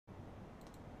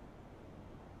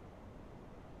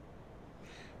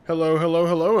Hello, hello,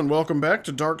 hello, and welcome back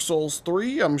to Dark Souls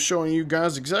 3. I'm showing you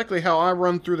guys exactly how I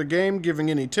run through the game, giving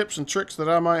any tips and tricks that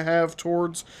I might have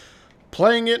towards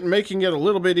playing it and making it a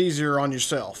little bit easier on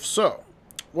yourself. So,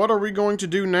 what are we going to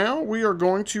do now? We are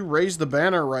going to raise the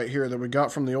banner right here that we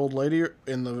got from the old lady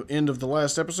in the end of the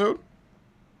last episode.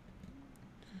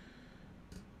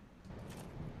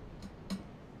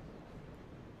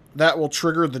 That will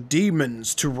trigger the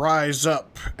demons to rise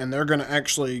up, and they're going to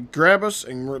actually grab us,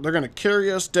 and they're going to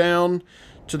carry us down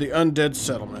to the undead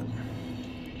settlement.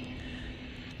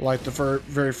 Light the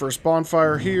very first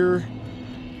bonfire here,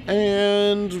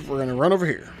 and we're going to run over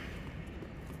here.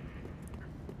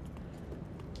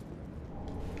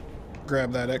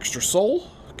 Grab that extra soul.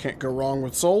 Can't go wrong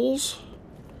with souls.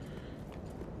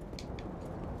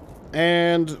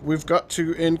 And we've got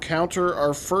to encounter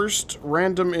our first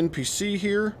random NPC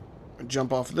here.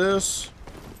 Jump off this.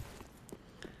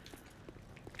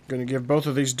 Gonna give both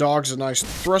of these dogs a nice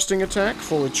thrusting attack,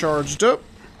 fully charged up.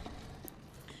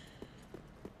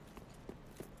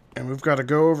 And we've got to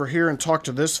go over here and talk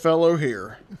to this fellow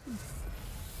here.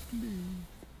 Please,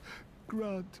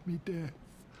 grant me death.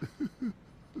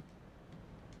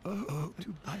 To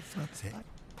my sunset.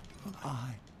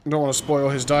 I Don't want to spoil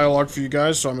his dialogue for you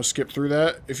guys, so I'm going to skip through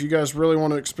that. If you guys really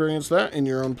want to experience that in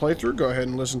your own playthrough, go ahead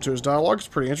and listen to his dialogue. It's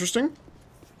pretty interesting.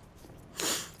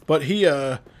 But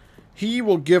he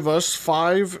will give us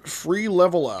 5 free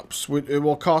level ups. It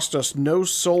will cost us no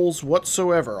souls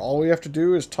whatsoever. All we have to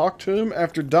do is talk to him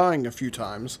after dying a few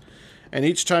times. And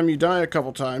each time you die a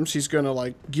couple times, he's going to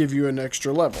like give you an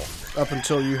extra level up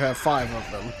until you have 5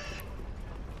 of them.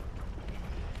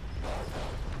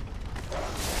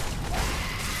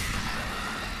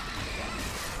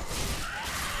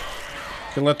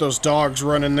 Can let those dogs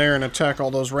run in there and attack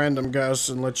all those random guys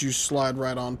and let you slide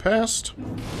right on past.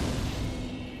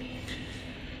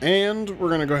 And we're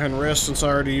going to go ahead and rest since I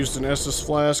already used an Estus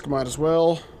flask. Might as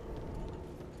well.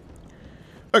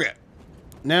 Okay.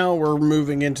 Now we're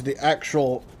moving into the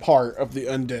actual part of the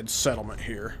undead settlement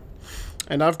here.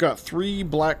 And I've got 3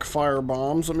 black fire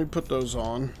bombs. Let me put those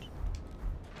on.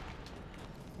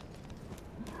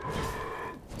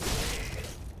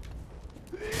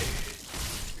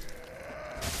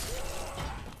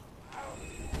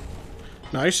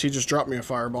 Nice, he just dropped me a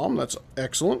firebomb. That's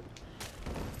excellent.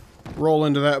 Roll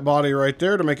into that body right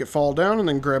there to make it fall down, and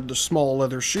then grab the small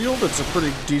leather shield. It's a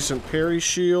pretty decent parry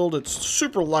shield. It's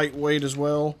super lightweight as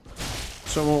well,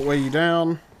 so it won't weigh you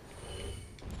down.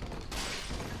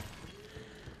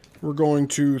 We're going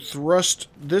to thrust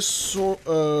this...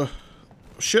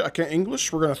 shit, I can't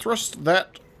English. We're going to thrust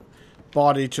that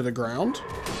body to the ground.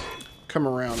 Come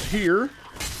around here.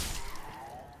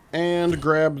 And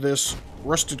grab this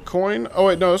rusted coin. Oh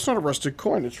wait, no, it's not a rusted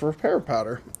coin. It's repair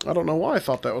powder. I don't know why I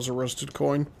thought that was a rusted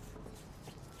coin.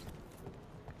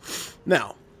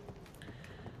 Now,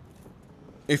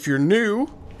 if you're new,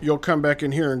 you'll come back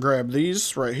in here and grab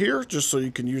these right here, just so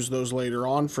you can use those later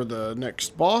on for the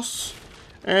next boss.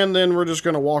 And then we're just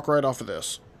going to walk right off of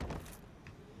this.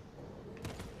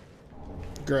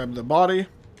 Grab the body.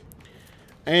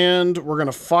 And we're going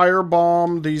to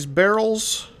firebomb these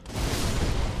barrels.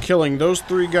 Killing those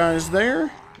 3 guys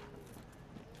there.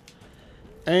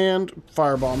 And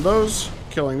firebomb those.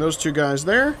 Killing those 2 guys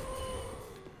there.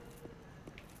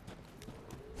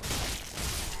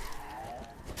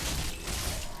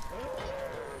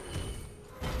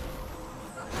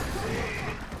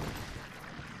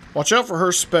 Watch out for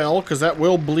her spell, because that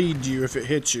will bleed you if it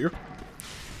hits you.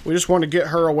 We just want to get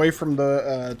her away from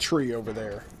the tree over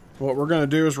there. What we're going to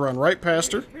do is run right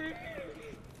past her.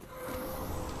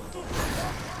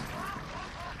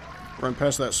 Run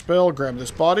past that spell, grab this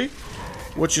body,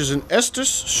 which is an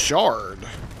Estus shard.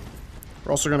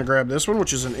 We're also going to grab this one,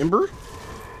 which is an ember.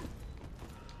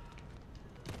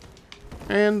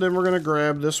 And then we're going to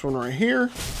grab this one right here,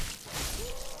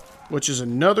 which is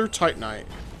another Titanite.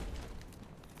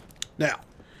 Now,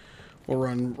 we'll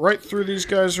run right through these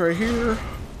guys right here,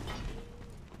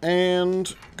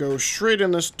 and go straight in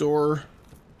this door.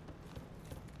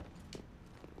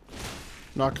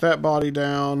 Knock that body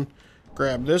down.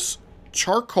 Grab this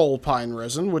charcoal pine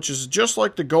resin, which is just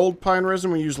like the gold pine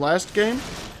resin we used last game,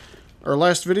 or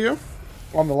last video,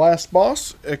 on the last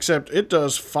boss, except it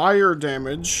does fire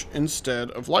damage instead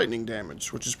of lightning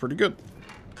damage, which is pretty good.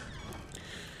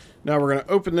 Now we're going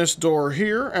to open this door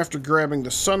here after grabbing the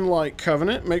Sunlight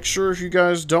Covenant. Make sure if you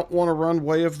guys don't want to run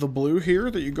Way of the Blue here,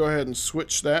 that you go ahead and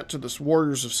switch that to this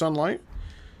Warriors of Sunlight.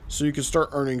 So you can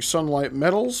start earning sunlight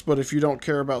medals, but if you don't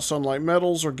care about sunlight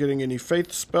medals or getting any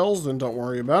faith spells, then don't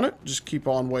worry about it. Just keep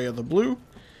on Way of the Blue.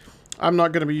 I'm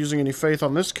not going to be using any faith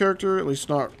on this character, at least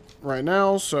not right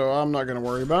now, so I'm not going to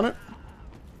worry about it.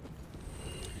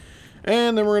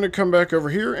 And then we're going to come back over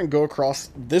here and go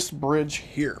across this bridge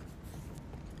here.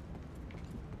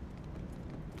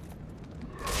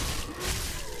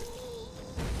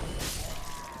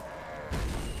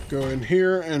 Go in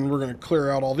here and we're going to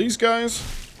clear out all these guys.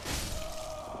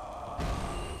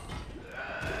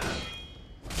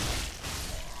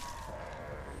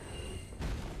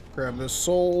 Grab this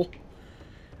soul.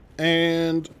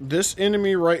 And this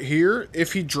enemy right here,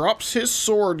 if he drops his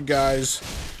sword, guys,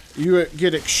 you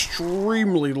get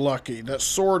extremely lucky. That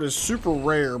sword is super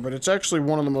rare, but it's actually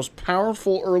one of the most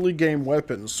powerful early game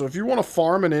weapons. So if you want to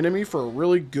farm an enemy for a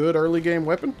really good early game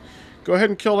weapon, go ahead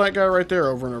and kill that guy right there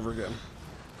over and over again.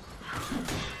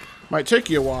 Might take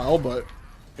you a while, but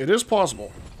it is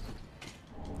possible.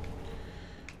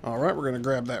 Alright, we're going to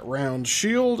grab that round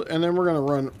shield, and then we're going to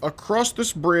run across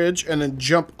this bridge and then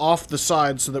jump off the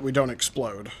side so that we don't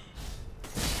explode.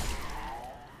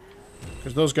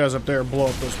 Because those guys up there blow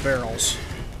up those barrels.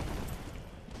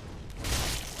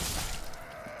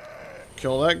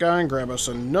 Kill that guy and grab us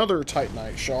another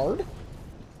Titanite shard.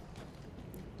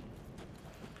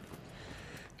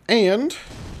 And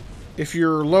if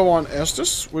you're low on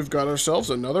Estus, we've got ourselves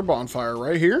another bonfire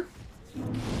right here.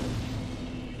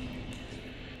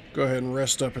 Go ahead and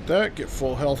rest up at that, get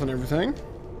full health and everything.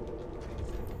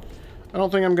 I don't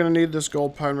think I'm going to need this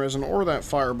gold pine resin or that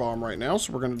firebomb right now,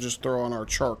 so we're going to just throw on our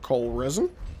charcoal resin.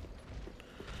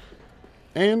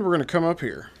 And we're going to come up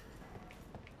here.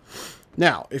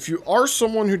 Now, if you are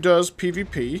someone who does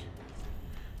PvP,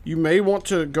 you may want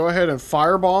to go ahead and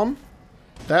firebomb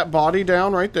that body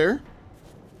down right there.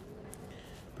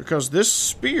 Because this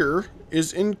spear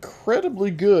is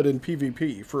incredibly good in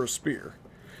PvP for a spear.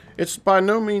 It's by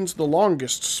no means the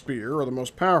longest spear or the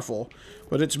most powerful,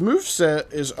 but its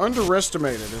moveset is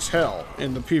underestimated as hell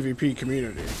in the PvP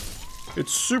community.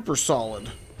 It's super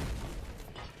solid.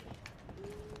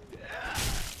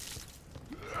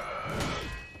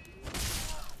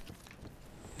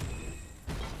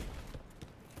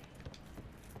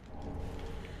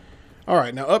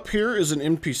 Alright, now up here is an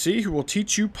NPC who will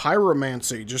teach you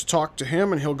pyromancy. Just talk to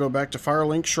him and he'll go back to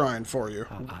Firelink Shrine for you.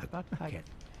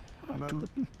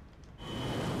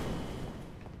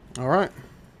 Alright.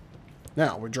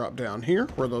 Now, we drop down here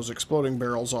where those exploding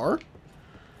barrels are.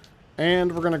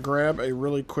 And we're going to grab a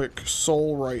really quick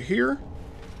soul right here.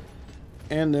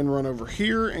 And then run over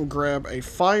here and grab a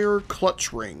fire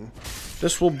clutch ring.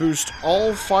 This will boost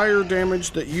all fire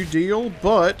damage that you deal,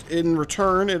 but in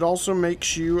return, it also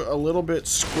makes you a little bit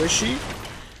squishy.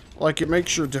 Like, it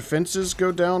makes your defenses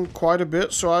go down quite a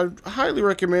bit, so I highly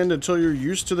recommend, until you're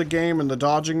used to the game and the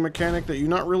dodging mechanic, that you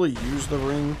not really use the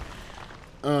ring.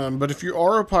 But if you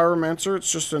are a pyromancer,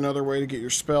 it's just another way to get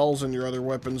your spells and your other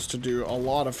weapons to do a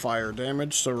lot of fire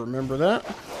damage, so remember that.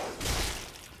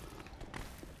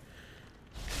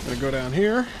 I'm going to go down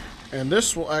here, and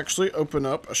this will actually open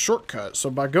up a shortcut. So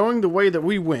by going the way that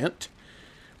we went,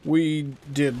 we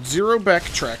did 0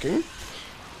 backtracking,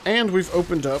 and we've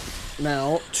opened up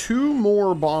now 2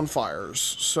 more bonfires.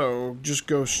 So just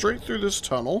go straight through this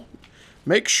tunnel.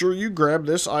 Make sure you grab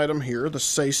this item here, the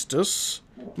Cestus.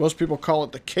 Most people call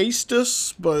it the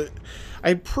Castus, but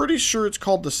I'm pretty sure it's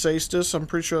called the Cestus. I'm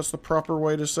pretty sure that's the proper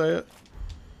way to say it.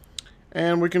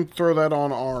 And we can throw that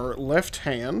on our left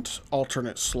hand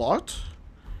alternate slot.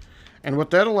 And what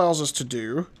that allows us to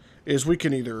do is we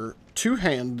can either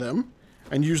two-hand them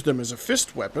and use them as a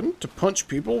fist weapon to punch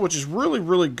people, which is really,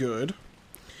 really good.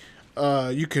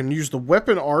 You can use the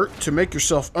weapon art to make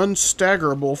yourself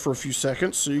unstaggerable for a few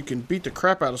seconds, so you can beat the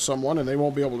crap out of someone and they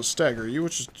won't be able to stagger you,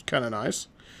 which is kind of nice.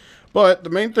 But the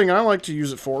main thing I like to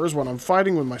use it for is when I'm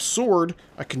fighting with my sword,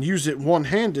 I can use it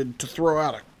one-handed to throw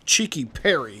out a cheeky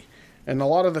parry. And a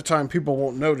lot of the time people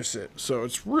won't notice it, so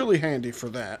it's really handy for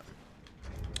that.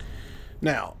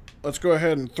 Now, let's go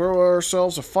ahead and throw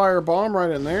ourselves a fire bomb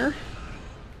right in there.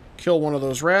 Kill one of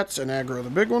those rats and aggro the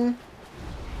big one.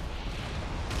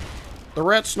 The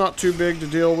rat's not too big to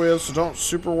deal with, so don't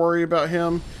super worry about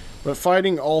him. But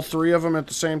fighting all 3 of them at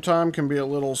the same time can be a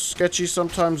little sketchy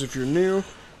sometimes if you're new,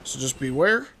 so just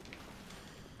beware.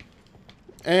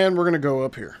 And we're going to go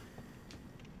up here.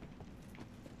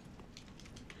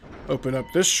 Open up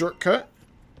this shortcut,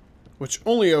 which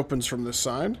only opens from this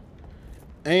side,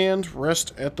 and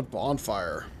rest at the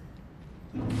bonfire.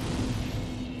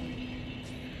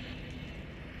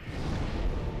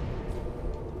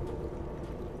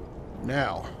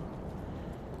 Now,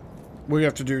 we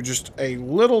have to do just a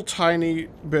little tiny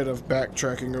bit of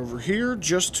backtracking over here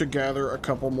just to gather a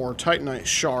couple more Titanite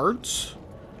shards.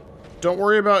 Don't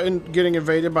worry about getting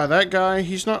evaded by that guy.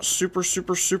 He's not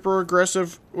super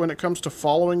aggressive when it comes to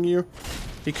following you.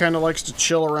 He kind of likes to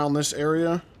chill around this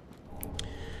area.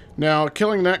 Now,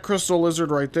 killing that crystal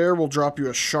lizard right there will drop you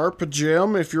a sharp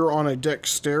gem. If you're on a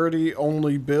dexterity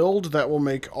only build, that will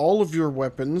make all of your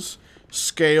weapons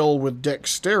scale with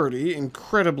dexterity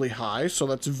incredibly high, so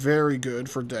that's very good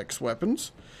for dex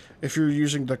weapons. If you're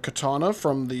using the katana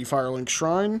from the Firelink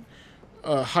Shrine,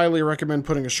 highly recommend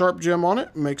putting a sharp gem on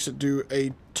it. Makes it do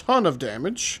a ton of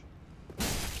damage.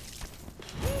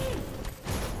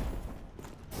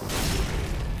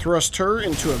 Thrust her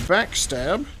into a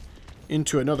backstab,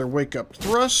 into another wake up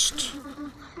thrust,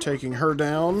 taking her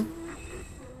down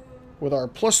with our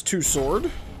 +2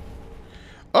 sword.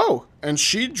 Oh, and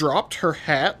she dropped her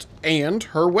hat and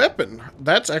her weapon.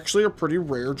 That's actually a pretty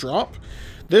rare drop.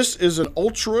 This is an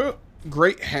ultra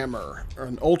great hammer, or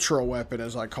an ultra weapon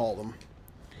as I call them.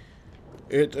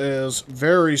 It is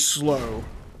very slow,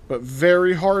 but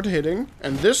very hard hitting,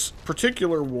 and this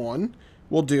particular one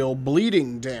will deal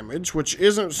bleeding damage, which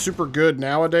isn't super good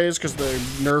nowadays because they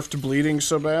nerfed bleeding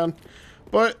so bad.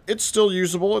 But it's still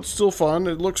usable, it's still fun,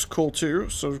 it looks cool too,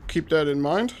 so keep that in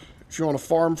mind. If you want to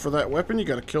farm for that weapon, you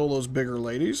gotta kill those bigger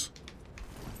ladies.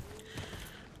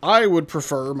 I would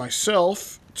prefer,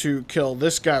 myself, to kill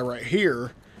this guy right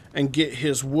here and get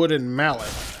his wooden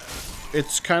mallet.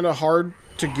 It's kind of hard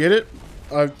to get it.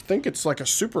 I think it's like a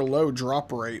super low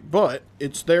drop rate, but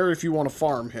it's there if you want to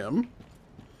farm him.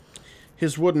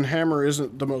 His wooden hammer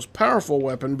isn't the most powerful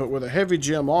weapon, but with a heavy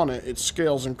gem on it, it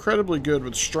scales incredibly good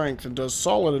with strength and does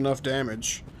solid enough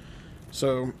damage.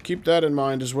 So keep that in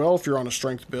mind as well if you're on a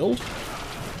strength build.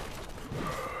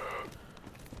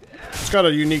 It's got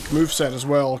a unique moveset as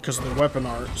well because of the weapon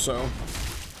art, so.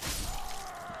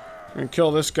 I'm gonna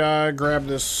kill this guy, grab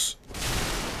this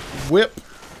whip.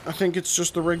 I think it's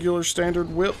just the regular standard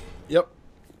whip. Yep.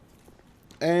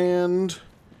 And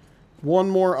one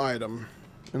more item.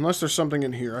 Unless there's something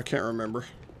in here. I can't remember.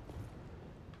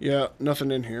 Yeah,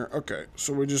 nothing in here. Okay,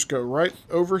 so we just go right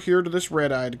over here to this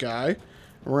red-eyed guy.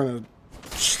 We're going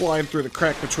to slide through the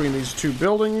crack between these two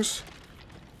buildings.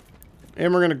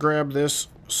 And we're going to grab this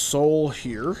soul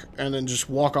here. And then just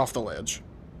walk off the ledge.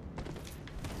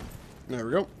 There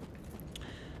we go.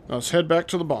 Now let's head back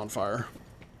to the bonfire.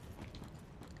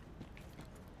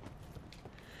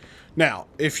 Now,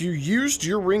 if you used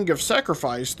your Ring of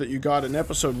Sacrifice that you got in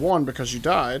episode 1 because you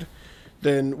died,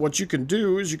 then what you can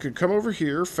do is you could come over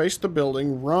here, face the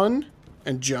building, run,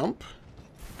 and jump,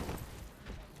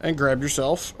 and grab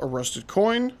yourself a rusted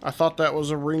coin. I thought that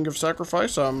was a Ring of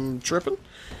Sacrifice. I'm tripping.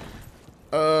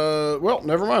 Well,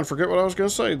 never mind. Forget what I was going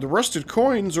to say. The rusted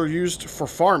coins are used for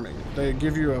farming. They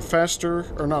give you a faster,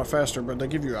 or not faster, but they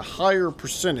give you a higher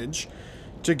percentage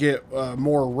to get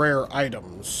more rare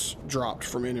items dropped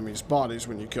from enemies' bodies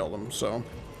when you kill them. So,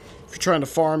 if you're trying to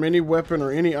farm any weapon or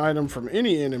any item from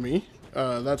any enemy,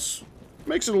 that's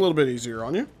makes it a little bit easier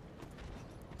on you.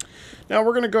 Now,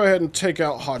 we're going to go ahead and take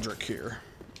out Hodrick here.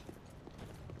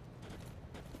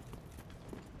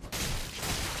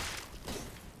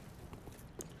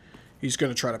 He's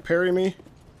going to try to parry me.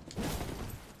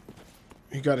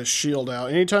 He got his shield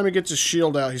out. Anytime he gets his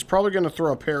shield out, he's probably going to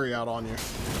throw a parry out on you.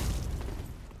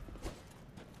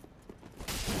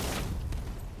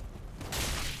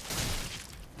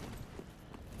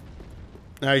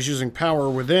 Now he's using power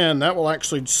within. That will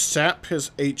actually sap his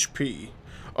HP.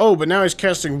 Oh, but now he's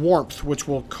casting warmth, which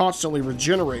will constantly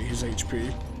regenerate his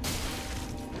HP.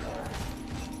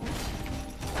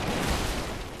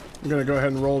 I'm going to go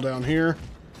ahead and roll down here.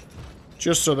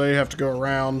 Just so they have to go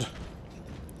around.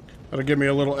 That'll give me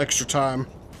a little extra time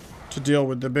to deal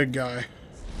with the big guy.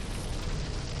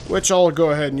 Which I'll go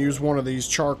ahead and use one of these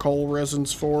charcoal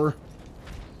resins for.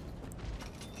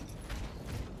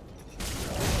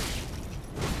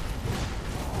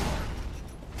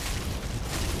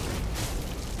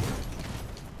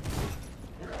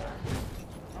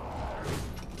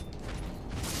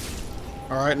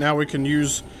 Alright, now we can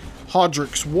use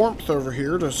Hodrick's warmth over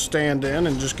here to stand in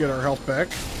and just get our health back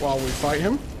while we fight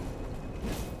him.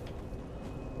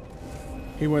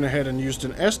 He went ahead and used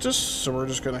an Estus, so we're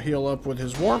just going to heal up with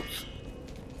his warmth.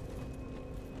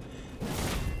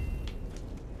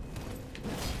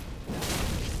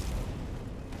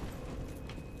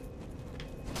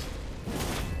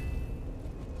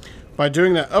 By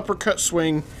doing that uppercut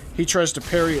swing, he tries to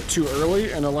parry it too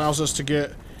early and allows us to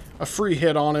get a free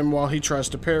hit on him while he tries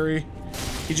to parry.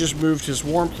 He just moved his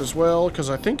warmth as well, because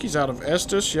I think he's out of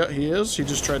Estus. Yeah, he is. He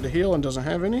just tried to heal and doesn't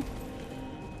have any.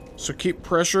 So keep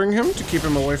pressuring him to keep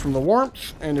him away from the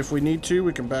warmth, and if we need to,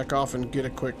 we can back off and get a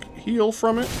quick heal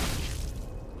from it.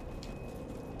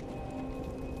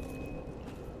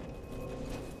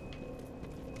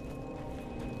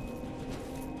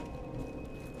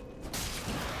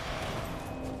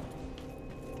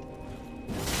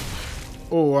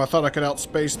 Oh, I thought I could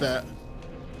outspace that.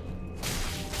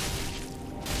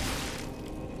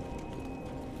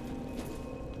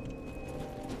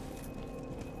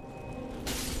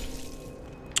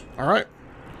 Alright.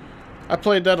 I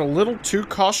played that a little too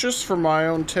cautious for my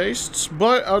own tastes,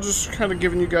 but I was just kind of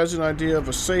giving you guys an idea of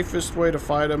a safest way to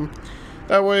fight them.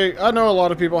 That way, I know a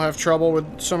lot of people have trouble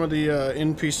with some of the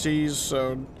NPCs,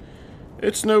 so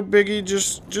it's no biggie.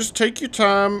 Just take your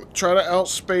time, try to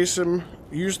outspace him,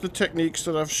 use the techniques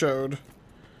that I've showed.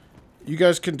 You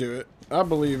guys can do it. I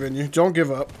believe in you. Don't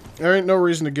give up. There ain't no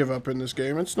reason to give up in this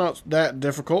game. It's not that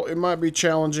difficult. It might be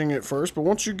challenging at first, but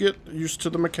once you get used to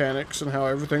the mechanics and how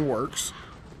everything works,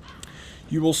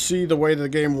 you will see the way the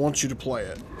game wants you to play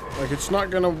it. Like, it's not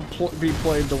going to be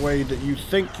played the way that you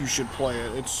think you should play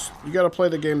it. You got to play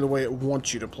the game the way it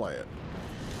wants you to play it.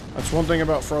 That's one thing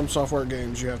about From Software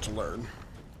games you have to learn.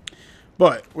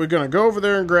 But we're going to go over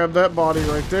there and grab that body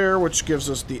right there, which gives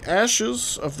us the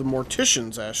ashes of the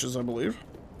Mortician's ashes, I believe.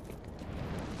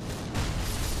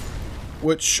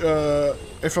 Which,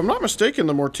 if I'm not mistaken,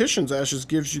 the Mortician's ashes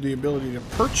gives you the ability to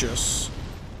purchase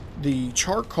the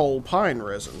charcoal pine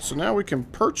resin. So now we can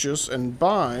purchase and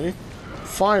buy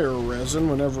fire resin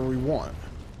whenever we want.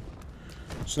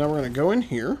 So now we're going to go in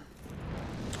here.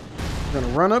 We're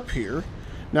going to run up here.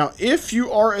 Now, if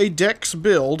you are a Dex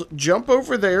build, jump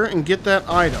over there and get that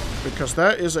item, because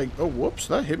that is a... Oh, whoops,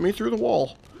 that hit me through the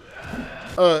wall.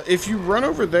 If you run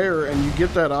over there and you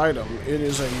get that item, it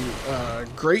is a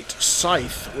great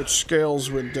scythe, which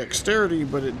scales with dexterity,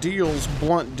 but it deals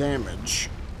blunt damage.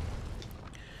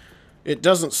 It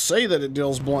doesn't say that it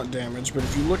deals blunt damage, but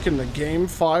if you look in the game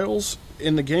files,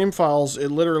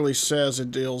 it literally says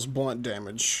it deals blunt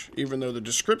damage, even though the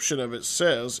description of it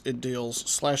says it deals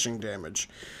slashing damage.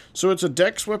 So it's a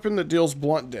dex weapon that deals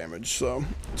blunt damage, so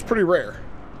it's pretty rare.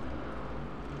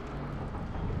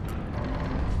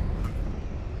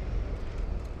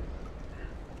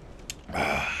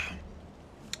 I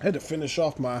had to finish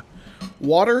off my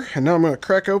water, and now I'm going to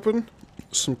crack open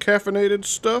some caffeinated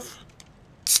stuff.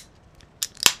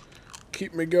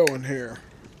 Keep me going here.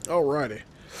 Alrighty.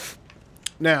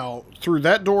 Now, through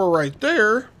that door right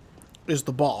there is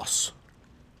the boss.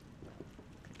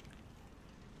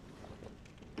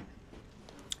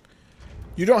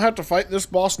 You don't have to fight this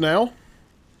boss now,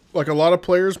 like a lot of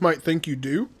players might think you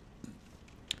do.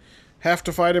 Have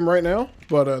to fight him right now,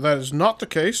 but that is not the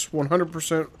case.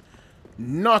 100%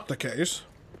 not the case.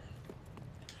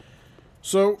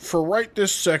 So, for right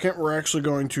this second, we're actually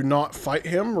going to not fight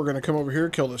him. We're going to come over here,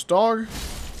 kill this dog.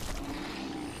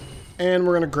 And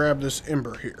we're going to grab this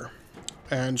ember here.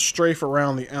 And strafe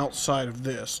around the outside of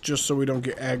this, just so we don't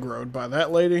get aggroed by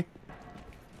that lady.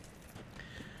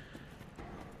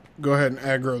 Go ahead and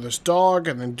aggro this dog,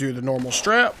 and then do the normal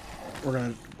strap.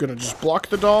 We're gonna just block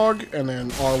the dog, and then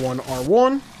R1,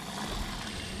 R1.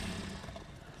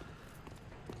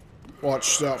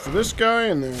 Watch out for this guy,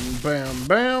 and then bam,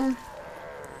 bam.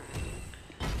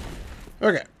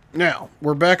 Okay, now,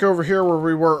 we're back over here where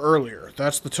we were earlier.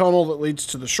 That's the tunnel that leads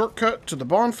to the shortcut to the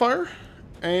bonfire.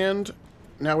 And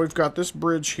now we've got this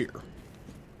bridge here.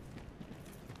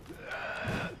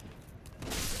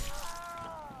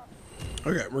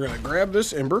 Okay, we're going to grab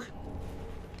this ember.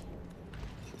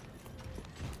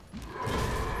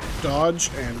 Dodge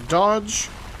and dodge.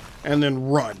 And then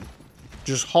run.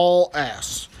 Just haul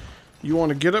ass. You want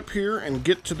to get up here and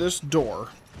get to this door.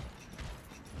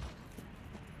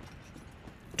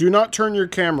 Do not turn your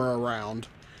camera around.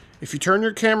 If you turn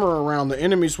your camera around, the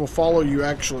enemies will follow you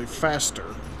actually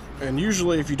faster. And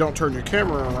usually if you don't turn your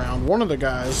camera around, one of the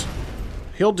guys,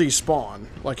 he'll despawn.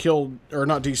 Like or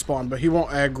not despawn, but he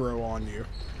won't aggro on you.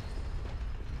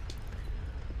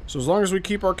 So as long as we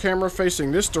keep our camera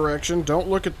facing this direction, don't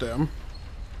look at them.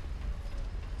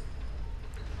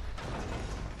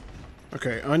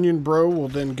 Okay, Onion Bro will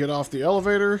then get off the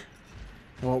elevator.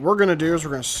 And what we're going to do is we're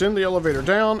going to send the elevator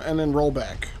down and then roll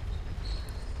back.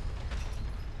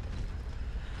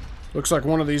 Looks like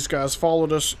one of these guys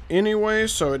followed us anyway,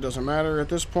 so it doesn't matter at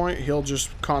this point. He'll just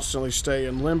constantly stay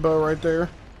in limbo right there.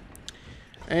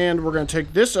 And we're going to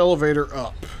take this elevator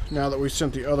up. Now that we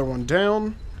sent the other one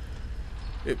down,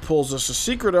 it pulls us a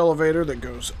secret elevator that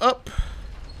goes up.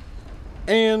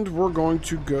 And we're going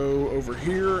to go over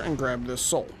here and grab this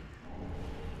soul.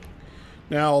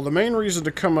 Now, the main reason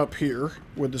to come up here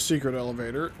with the secret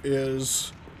elevator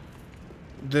is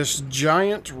this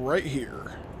giant right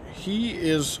here. He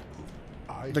is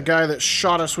the guy that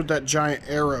shot us with that giant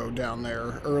arrow down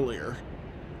there earlier.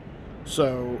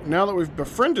 So, now that we've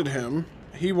befriended him,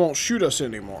 he won't shoot us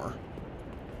anymore.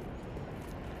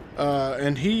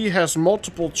 And he has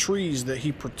multiple trees that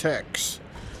he protects.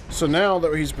 So now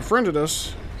that he's befriended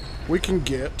us, we can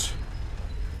get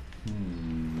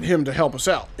him to help us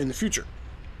out in the future.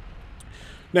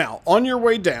 Now, on your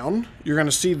way down, you're going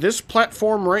to see this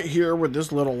platform right here with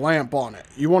this little lamp on it.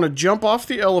 You want to jump off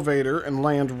the elevator and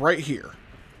land right here.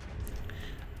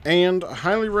 And I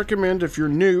highly recommend, if you're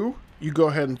new, you go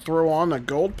ahead and throw on a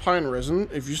gold pine resin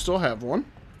if you still have one.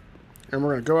 And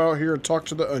we're going to go out here and talk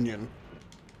to the onion.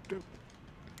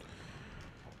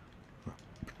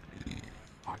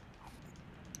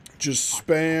 Just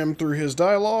spam through his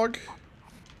dialogue.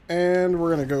 And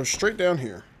we're going to go straight down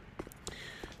here.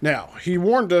 Now, he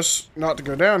warned us not to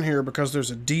go down here because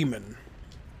there's a demon.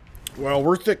 Well,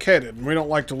 we're thick-headed and we don't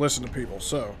like to listen to people,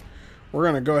 so we're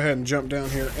going to go ahead and jump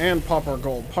down here and pop our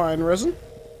gold pine resin.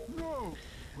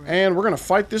 And we're going to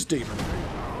fight this demon.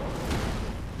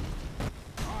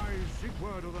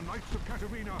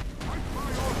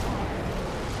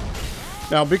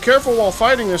 Now, be careful while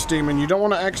fighting this demon. You don't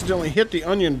want to accidentally hit the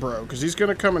onion bro, because he's going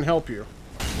to come and help you.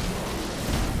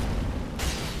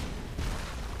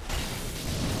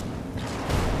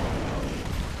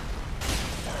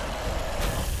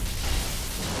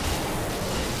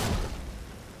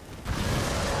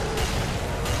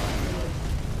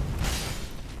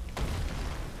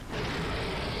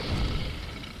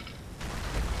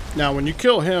 Now, when you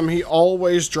kill him, he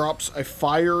always drops a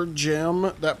fire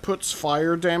gem that puts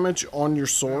fire damage on your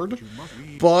sword,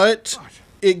 but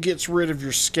it gets rid of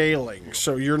your scaling,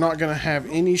 so you're not going to have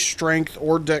any strength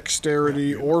or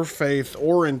dexterity or faith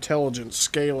or intelligence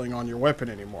scaling on your weapon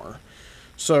anymore.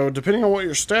 So, depending on what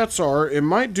your stats are, it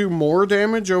might do more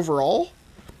damage overall,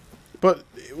 but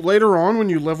later on, when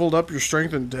you leveled up your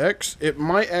strength and dex, it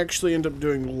might actually end up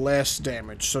doing less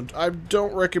damage. So I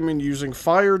don't recommend using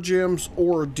fire gems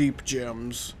or deep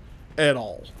gems at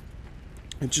all.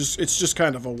 It's just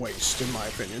kind of a waste, in my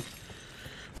opinion.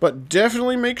 But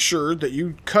definitely make sure that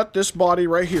you cut this body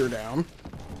right here down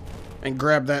and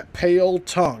grab that pale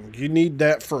tongue. You need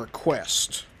that for a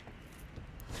quest.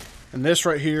 And this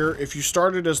right here, if you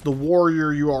started as the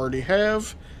warrior, you already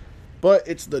have. But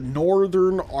it's the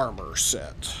Northern Armor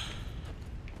set.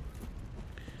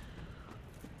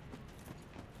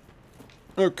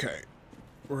 Okay.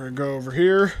 We're going to go over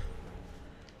here.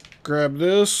 Grab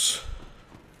this.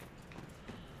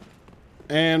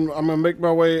 And I'm going to make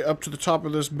my way up to the top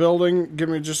of this building. Give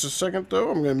me just a second,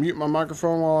 though. I'm going to mute my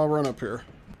microphone while I run up here.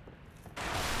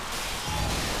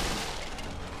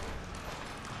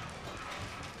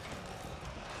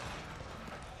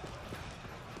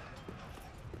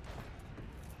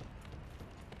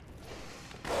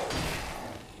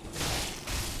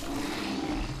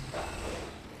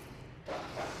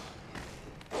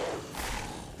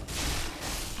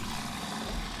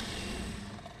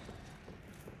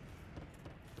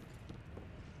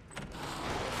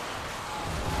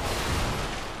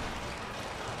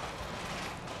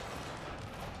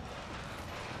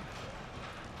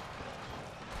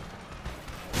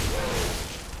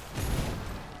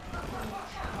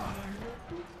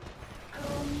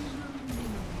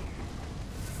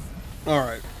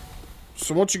 Alright,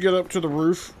 so once you get up to the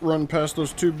roof, run past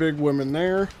those two big women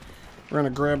there. We're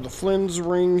going to grab the Flynn's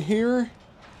ring here.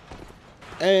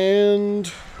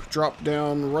 And drop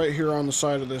down right here on the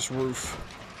side of this roof.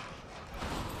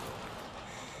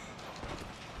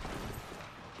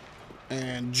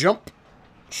 And jump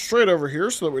straight over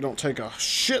here so that we don't take a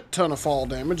shit ton of fall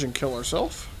damage and kill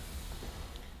ourselves.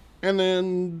 And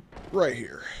then right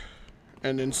here.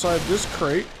 And inside this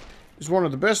crate is one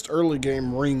of the best early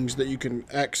game rings that you can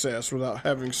access without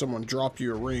having someone drop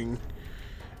you a ring.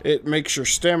 It makes your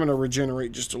stamina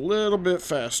regenerate just a little bit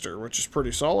faster, which is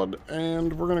pretty solid.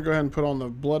 And we're going to go ahead and put on the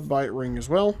blood bite ring as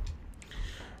well.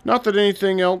 Not that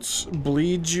anything else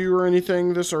bleeds you or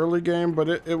anything this early game, but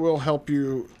it will help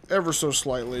you ever so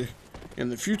slightly in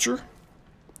the future.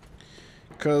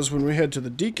 Because when we head to the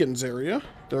Deacon's area,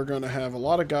 they're going to have a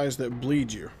lot of guys that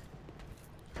bleed you.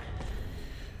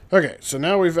 Okay, so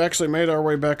now we've actually made our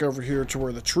way back over here to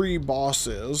where the tree boss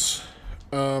is.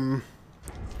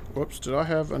 Whoops, did I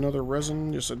have another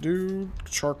resin? Yes, I do.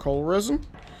 Charcoal resin.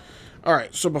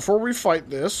 Alright, so before we fight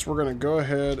this, we're going to go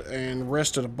ahead and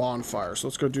rest at a bonfire. So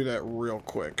let's go do that real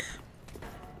quick.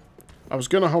 I was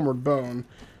going to homeward bone,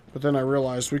 but then I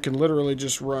realized we can literally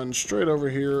just run straight over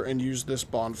here and use this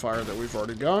bonfire that we've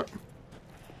already got.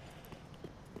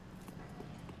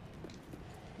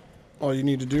 All you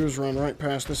need to do is run right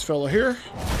past this fella here,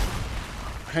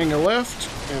 hang a left,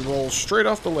 and roll straight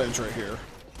off the ledge right here.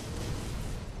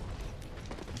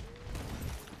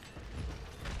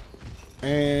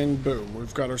 And boom,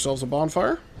 we've got ourselves a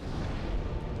bonfire.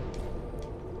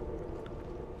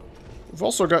 We've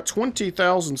also got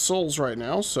 20,000 souls right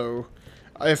now, so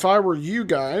If I were you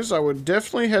guys, I would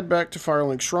definitely head back to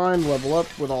Firelink Shrine, level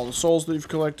up with all the souls that you've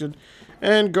collected,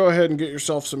 and go ahead and get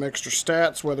yourself some extra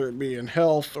stats, whether it be in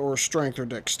health or strength or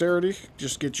dexterity.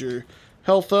 Just get your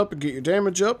health up and get your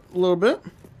damage up a little bit.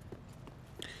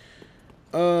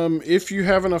 If you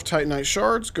have enough Titanite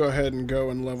shards, go ahead and go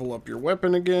and level up your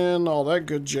weapon again, all that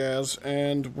good jazz,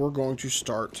 and we're going to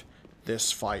start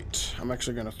this fight. I'm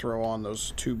actually going to throw on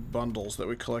those 2 bundles that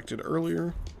we collected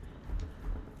earlier.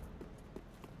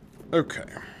 Okay.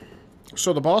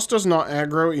 So the boss does not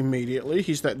aggro immediately.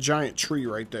 He's that giant tree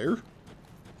right there.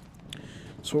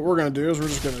 So what we're going to do is we're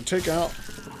just going to take out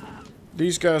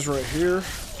these guys right here.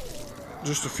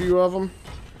 Just a few of them.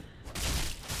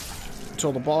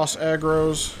 Until the boss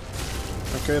aggroes.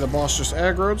 Okay, the boss just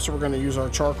aggroed, so we're going to use our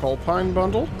charcoal pine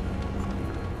bundle.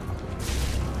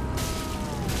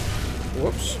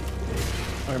 Whoops.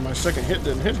 My second hit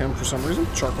didn't hit him for some reason.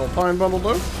 Charcoal pine bundle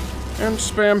though. And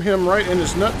spam him right in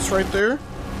his nuts right there.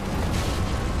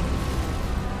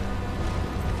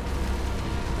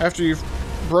 After you've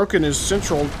broken his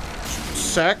central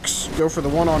sacs, go for the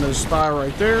one on his thigh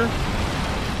right there.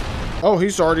 Oh,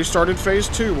 he's already started phase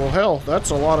 2. Well, hell, that's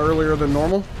a lot earlier than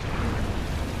normal.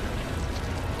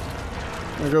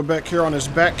 I'm gonna go back here on his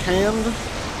backhand.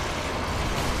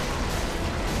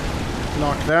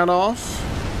 Knock that off.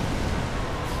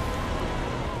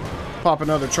 Pop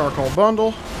another charcoal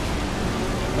bundle.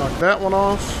 Knock that one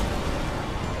off.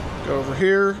 Go over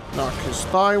here. Knock his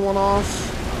thigh one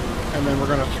off. And then we're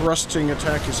going to thrusting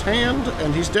attack his hand,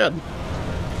 and he's dead.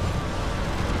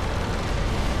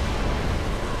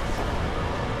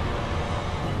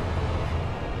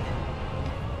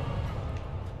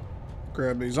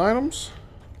 Grab these items.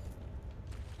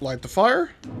 Light the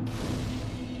fire.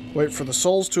 Wait for the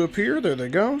souls to appear. There they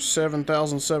go.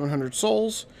 7,700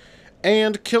 souls.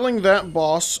 And killing that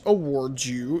boss awards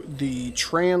you the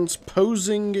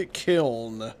Transposing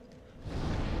Kiln.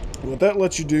 What that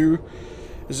lets you do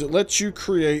is it lets you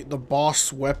create the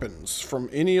boss weapons from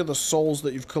any of the souls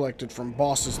that you've collected from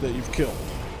bosses that you've killed.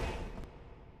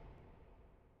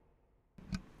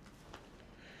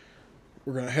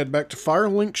 We're going to head back to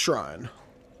Firelink Shrine.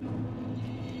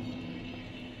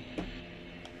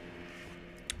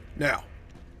 Now,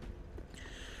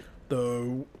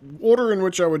 the order in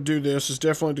which I would do this is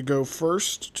definitely to go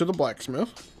first to the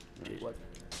blacksmith.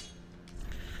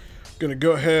 Gonna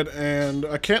go ahead and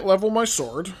I can't level my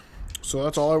sword, so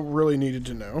that's all I really needed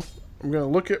to know. I'm gonna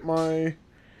look at my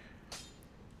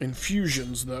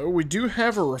infusions though. We do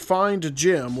have a refined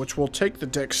gem which will take the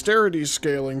dexterity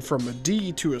scaling from a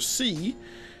D to a C,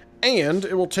 and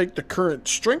it will take the current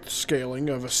strength scaling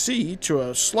of a C to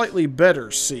a slightly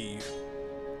better C.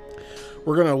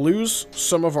 We're going to lose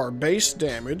some of our base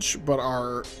damage, but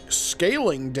our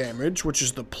scaling damage, which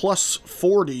is the plus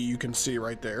 40 you can see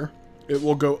right there, it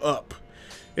will go up.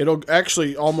 It'll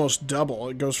actually almost double.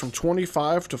 It goes from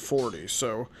 25 to 40.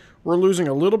 So we're losing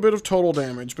a little bit of total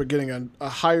damage, but getting a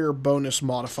higher bonus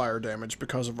modifier damage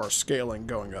because of our scaling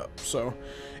going up. So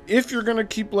if you're going to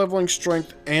keep leveling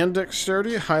strength and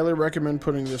dexterity, I highly recommend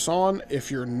putting this on.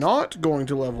 If you're not going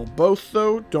to level both,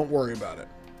 though, don't worry about it.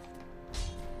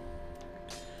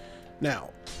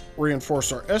 Now,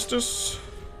 reinforce our Estus.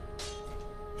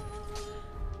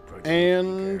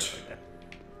 And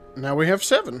now we have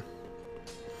 7.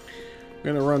 I'm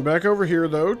going to run back over here,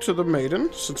 though, to the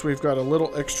maiden. Since we've got a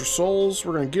little extra souls,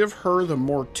 we're going to give her the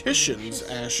Mortician's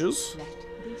Ashes.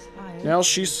 Now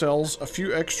she sells a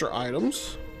few extra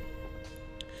items,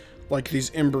 like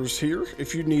these embers here.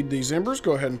 If you need these embers,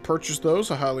 go ahead and purchase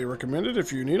those. I highly recommend it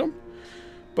if you need them.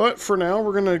 But for now,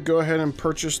 we're going to go ahead and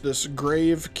purchase this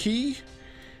Grave Key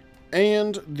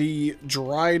and the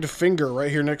Dried Finger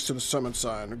right here next to the summon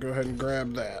sign. Go ahead and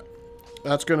grab that.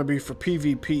 That's going to be for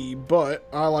PvP, but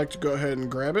I like to go ahead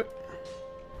and grab it.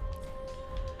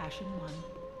 Ashen 1.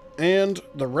 And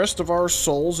the rest of our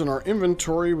souls in our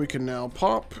inventory we can now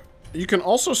pop. You can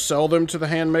also sell them to the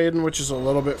Handmaiden, which is a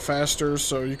little bit faster,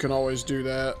 so you can always do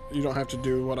that. You don't have to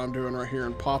do what I'm doing right here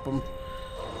and pop them.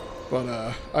 But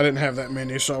I didn't have that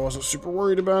many, so I wasn't super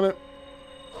worried about it.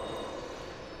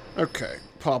 Okay,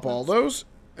 pop all those,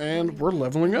 and we're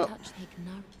leveling up.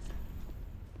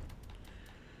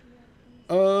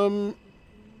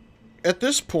 At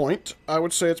this point, I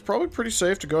would say it's probably pretty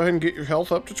safe to go ahead and get your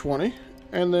health up to 20,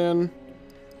 and then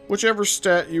whichever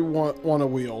stat you want to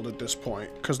wield at this point.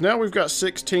 Because now we've got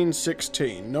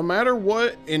 16-16. No matter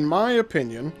what, in my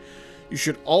opinion, you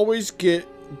should always get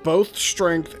both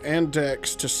strength and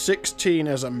dex to 16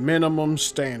 as a minimum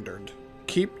standard.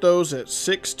 Keep those at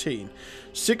 16.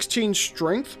 16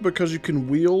 strength because you can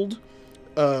wield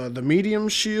the medium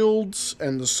shields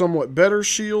and the somewhat better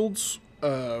shields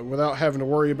without having to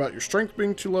worry about your strength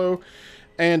being too low.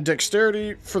 And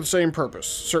dexterity for the same purpose.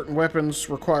 Certain weapons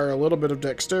require a little bit of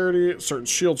dexterity. Certain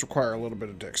shields require a little bit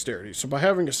of dexterity. So by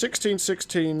having a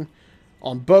 16-16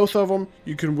 on both of them,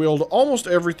 you can wield almost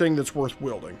everything that's worth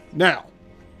wielding. Now,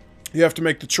 you have to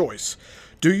make the choice.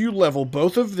 Do you level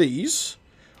both of these,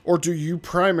 or do you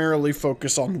primarily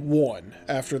focus on one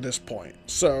after this point?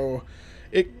 So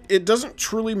it doesn't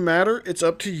truly matter. It's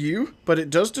up to you, but it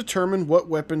does determine what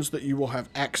weapons that you will have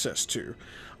access to.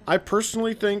 I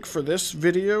personally think for this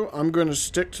video, I'm going to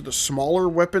stick to the smaller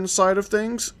weapon side of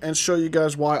things and show you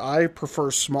guys why I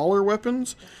prefer smaller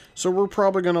weapons. So we're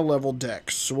probably going to level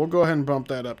Dex. So we'll go ahead and bump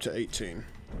that up to 18.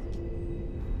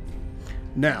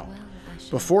 Now,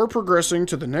 before progressing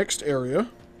to the next area,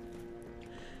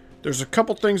 there's a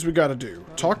couple things we got to do.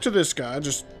 Talk to this guy,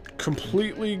 just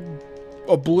completely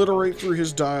obliterate through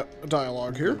his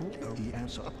dialogue here.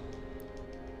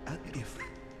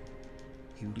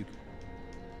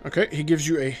 Okay, he gives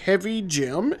you a heavy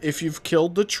gem if you've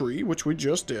killed the tree, which we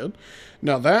just did.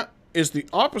 Now that is the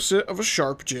opposite of a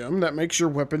sharp gem. That makes your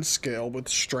weapon scale with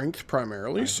strength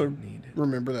primarily, so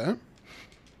remember that.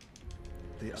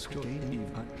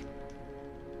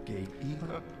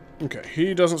 Okay,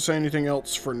 he doesn't say anything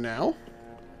else for now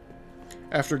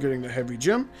after getting the heavy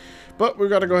gem. But we've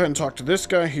got to go ahead and talk to this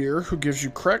guy here who gives you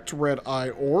cracked red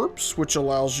eye orbs, which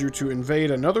allows you to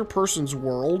invade another person's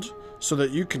world so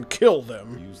that you can kill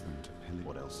them. Use them to pillage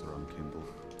what else are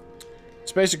unkindled.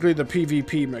 It's basically the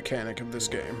PvP mechanic of this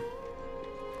game.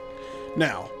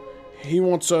 Now, he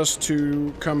wants us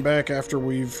to come back after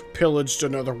we've pillaged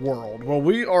another world. Well,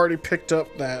 we already picked up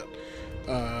that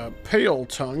pale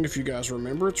tongue, if you guys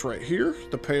remember. It's right here,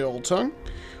 the pale tongue.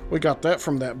 We got that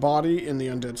from that body in the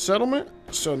undead settlement.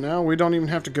 So now we don't even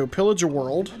have to go pillage a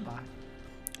world.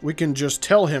 We can just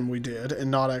tell him we did and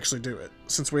not actually do it,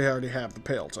 since we already have the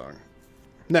pale tongue.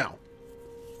 Now,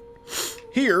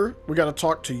 here we got to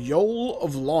talk to Yol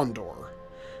of Londor,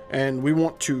 and we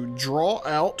want to draw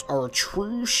out our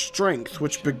true strength,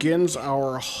 which begins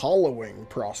our hollowing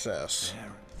process.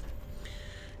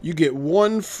 You get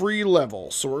one free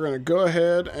level, so we're going to go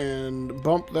ahead and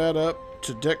bump that up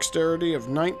to dexterity of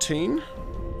 19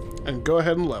 and go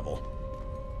ahead and level.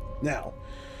 Now,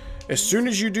 as soon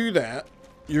as you do that,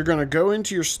 you're going to go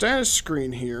into your status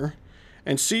screen here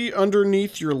and see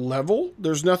underneath your level,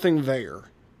 there's nothing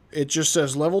there. It just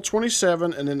says level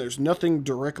 27 and then there's nothing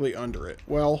directly under it.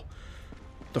 Well,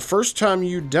 the first time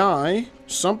you die,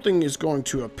 something is going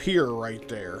to appear right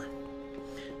there.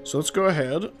 So let's go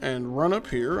ahead and run up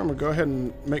here. I'm going to go ahead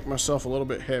and make myself a little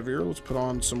bit heavier. Let's put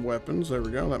on some weapons. There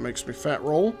we go. That makes me fat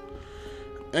roll.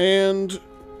 And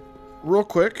real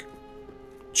quick,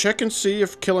 check and see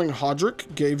if killing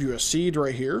Hodrick gave you a seed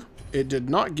right here. It did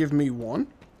not give me one.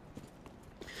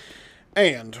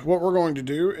 And what we're going to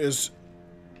do is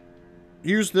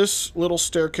use this little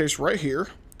staircase right here,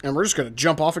 and we're just going to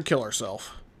jump off and kill ourselves.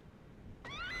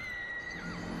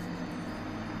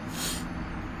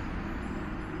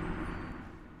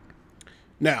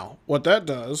 Now, what that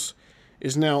does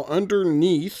is now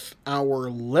underneath our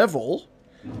level,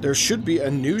 there should be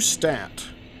a new stat.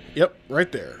 Yep, right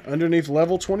there. Underneath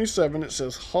level 27, it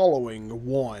says Hollowing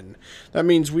 1. That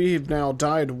means we have now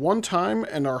died one time,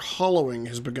 and our Hollowing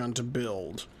has begun to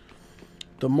build.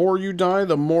 The more you die,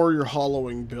 the more your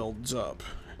Hollowing builds up.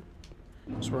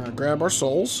 So we're going to grab our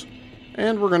souls,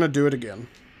 and we're going to do it again.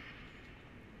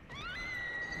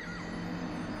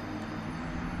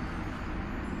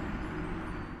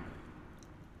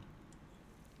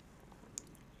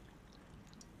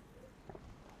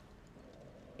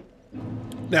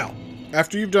 Now,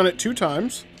 after you've done it 2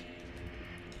 times,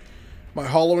 my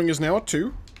hollowing is now at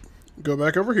 2. Go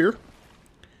back over here,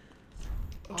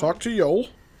 talk to Yol,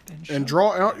 and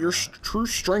draw out your true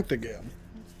strength again.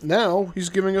 Now, he's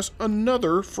giving us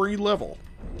another free level.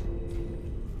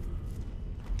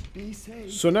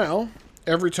 So now,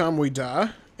 every time we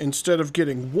die, instead of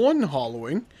getting 1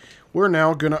 hollowing, we're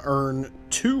now going to earn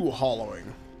 2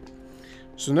 hollowing.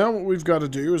 So now what we've got to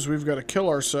do is we've got to kill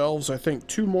ourselves, I think,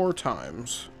 2 more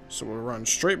times. So we'll run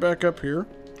straight back up here,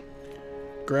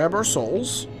 grab our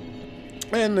souls,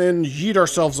 and then yeet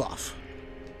ourselves off.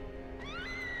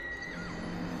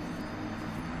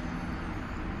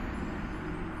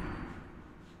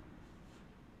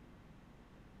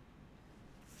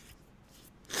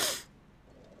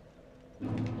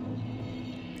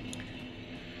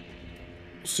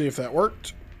 See if that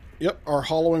worked. Yep, our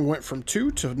hollowing went from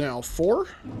 2 to now 4.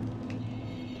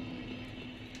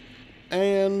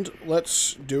 And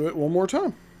let's do it one more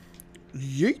time.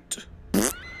 Yeet.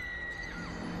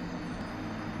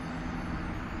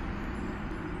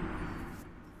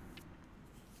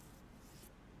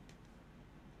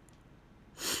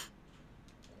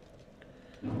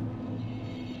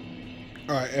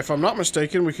 Alright, if I'm not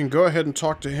mistaken, we can go ahead and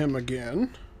talk to him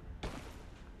again.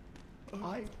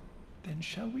 Then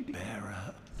shall we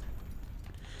bearer?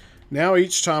 Now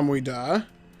each time we die,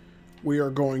 we are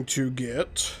going to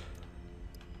get...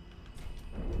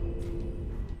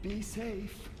 Be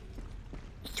safe.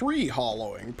 3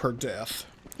 hollowing per death.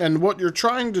 And what you're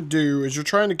trying to do is you're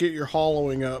trying to get your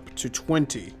hollowing up to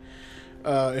 20.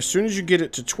 As soon as you get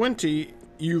it to 20,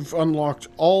 you've unlocked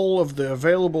all of the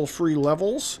available free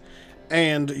levels.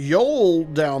 And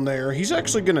Yoel down there, he's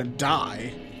actually going to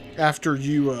die after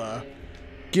you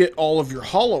get all of your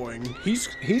hollowing. He's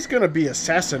going to be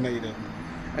assassinated.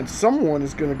 And someone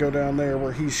is going to go down there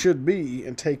where he should be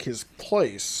and take his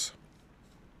place.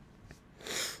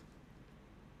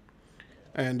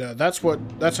 And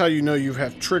that's how you know you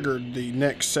have triggered the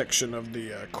next section of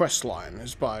the quest line,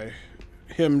 is by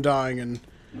him dying, and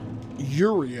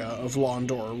Uria of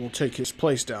Londor will take his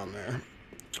place down there.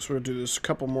 So we'll do this a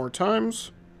couple more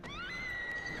times.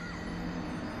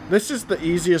 This is the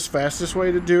easiest, fastest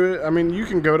way to do it. I mean, you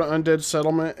can go to Undead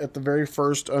Settlement at the very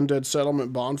first Undead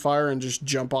Settlement bonfire and just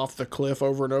jump off the cliff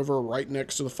over and over right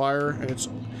next to the fire. And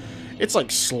it's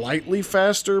like slightly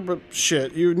faster, but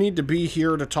shit, you need to be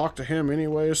here to talk to him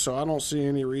anyway, so I don't see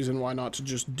any reason why not to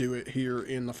just do it here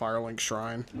in the Firelink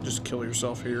Shrine. Just kill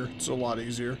yourself here. It's a lot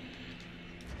easier.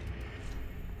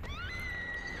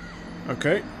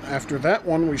 Okay, after that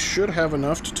one, we should have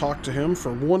enough to talk to him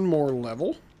for one more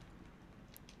level.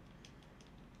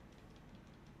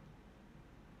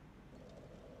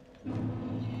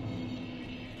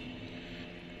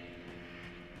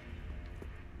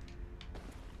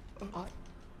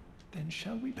 Then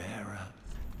shall we bearer?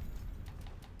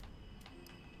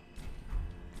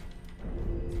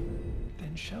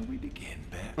 Then shall we begin,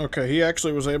 bearer? Okay, he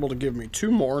actually was able to give me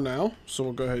 2 more now, so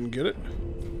we'll go ahead and get it.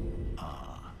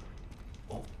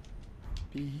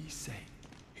 Be safe.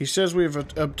 He says we've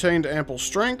obtained ample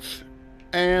strength,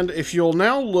 and if you'll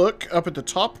now look up at the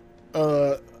top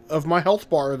of my health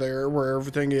bar there, where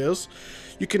everything is,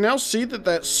 you can now see that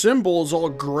that symbol is all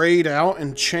grayed out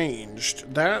and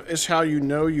changed. That is how you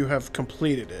know you have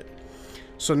completed it.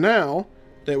 So now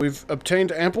that we've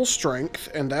obtained ample strength,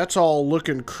 and that's all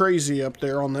looking crazy up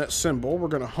there on that symbol, we're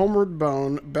going to homeward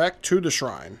bone back to the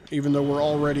shrine, even though we're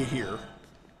already here.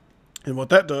 And what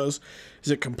that does is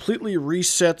it completely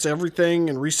resets everything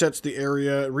and resets the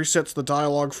area, it resets the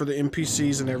dialogue for the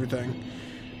NPCs and everything.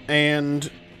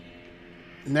 And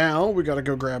now we got to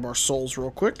go grab our souls real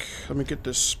quick. Let me get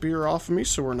this spear off of me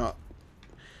so we're not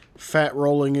fat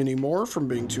rolling anymore from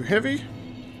being too heavy.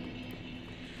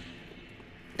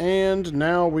 And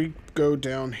now we go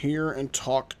down here and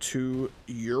talk to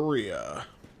Uria.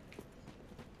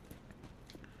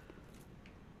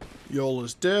 Yoel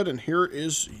is dead, and here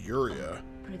is Uria.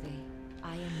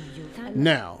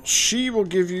 Now, she will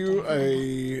give you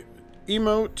a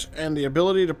emote and the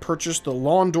ability to purchase the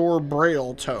Londor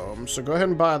Braille Tome. So go ahead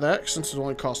and buy that since it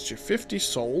only costs you 50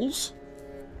 souls.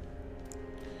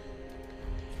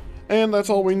 And that's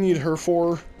all we need her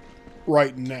for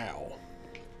right now.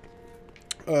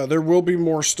 There will be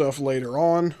more stuff later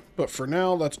on, but for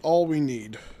now, that's all we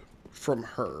need from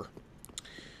her.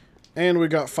 And we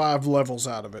got 5 levels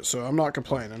out of it, so I'm not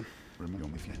complaining.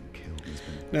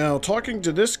 Now, talking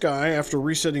to this guy after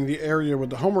resetting the area with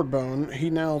the homeward bone, he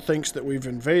now thinks that we've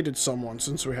invaded someone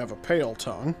since we have a pale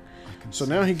tongue. So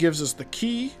now he gives us the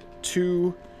key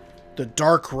to the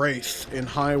Dark Wraith in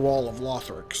High Wall of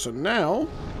Lothric. So now,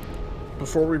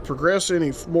 before we progress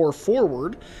any more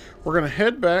forward, we're going to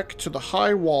head back to the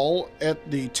High Wall at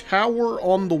the Tower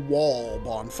on the Wall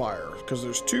bonfire, because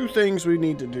there's 2 things we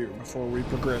need to do before we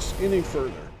progress any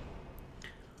further.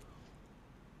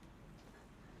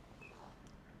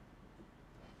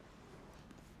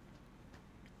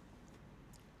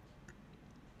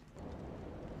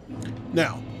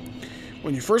 Now,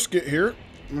 when you first get here,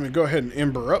 I'm going to go ahead and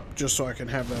ember up just so I can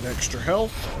have that extra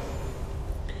health.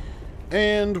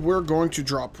 And we're going to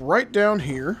drop right down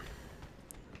here.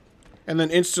 And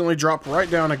then instantly drop right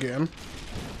down again.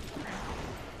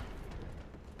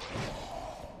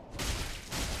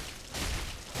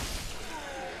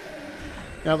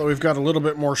 Now that we've got a little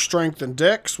bit more strength and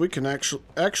dex, we can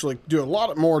actually do a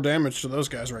lot more damage to those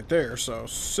guys right there. So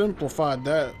simplified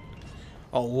that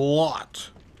a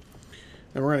lot.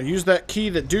 And we're going to use that key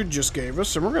that dude just gave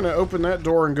us, and we're going to open that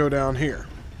door and go down here.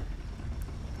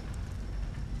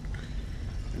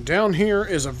 And down here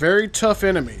is a very tough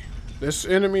enemy. This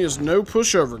enemy is no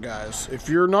pushover, guys. If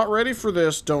you're not ready for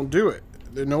this, don't do it.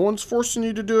 No one's forcing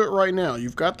you to do it right now.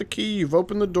 You've got the key, you've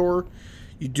opened the door.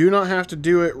 You do not have to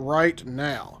do it right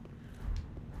now.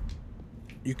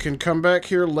 You can come back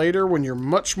here later when you're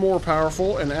much more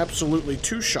powerful and absolutely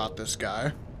two-shot this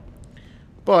guy.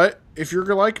 But, if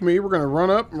you're like me, we're going to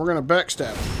run up and we're going to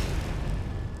backstab him.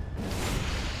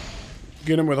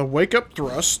 Get him with a wake-up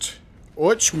thrust,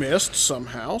 which missed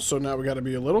somehow, so now we got to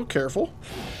be a little careful.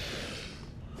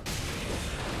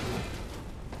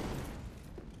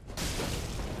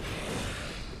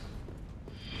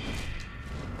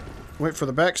 Wait for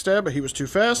the backstab, but he was too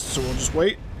fast, so we'll just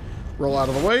wait. Roll out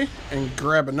of the way and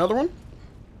grab another one.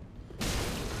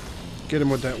 Get him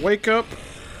with that wake up.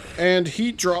 And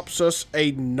he drops us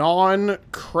a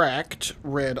non-cracked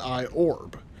red eye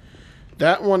orb.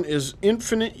 That one is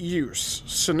infinite use.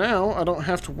 So now I don't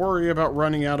have to worry about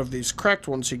running out of these cracked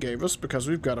ones he gave us, because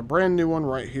we've got a brand new one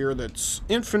right here that's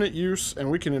infinite use,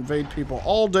 and we can invade people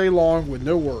all day long with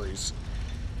no worries.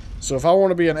 So if I want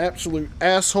to be an absolute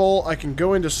asshole, I can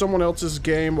go into someone else's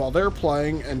game while they're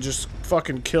playing and just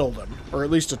fucking kill them. Or at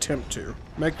least attempt to.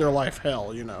 Make their life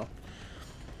hell, you know.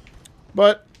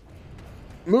 But,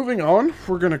 moving on,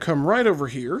 we're going to come right over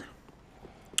here.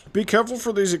 Be careful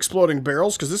for these exploding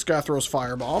barrels, because this guy throws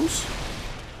firebombs.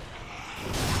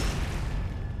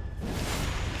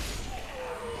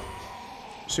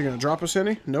 Is he going to drop us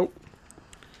any? Nope.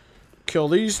 Kill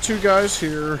these two guys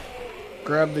here.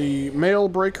 Grab the mail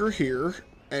breaker here,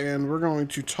 and we're going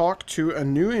to talk to a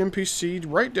new NPC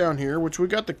right down here, which we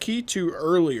got the key to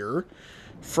earlier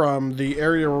from the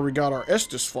area where we got our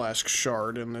Estus Flask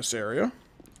shard in this area.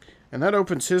 And that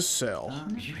opens his cell.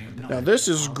 Now this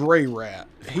is Grey Rat.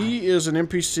 He is an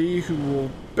NPC who will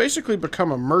basically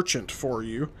become a merchant for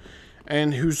you,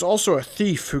 and who's also a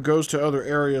thief who goes to other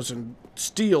areas and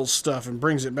steals stuff and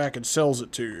brings it back and sells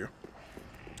it to you.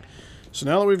 So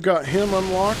now that we've got him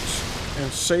unlocked and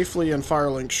safely in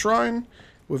Firelink Shrine,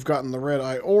 we've gotten the Red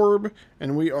Eye Orb,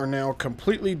 and we are now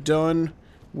completely done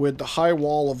with the High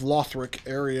Wall of Lothric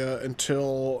area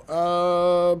until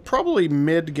probably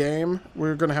mid-game.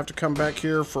 We're going to have to come back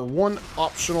here for one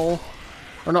optional,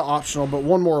 or not optional, but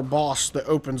one more boss that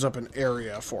opens up an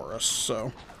area for us.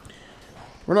 So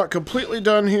we're not completely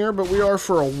done here, but we are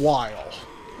for a while.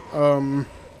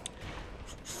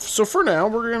 So for now,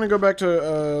 we're going to go back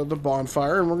to the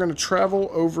bonfire, and we're going to travel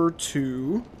over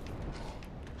to...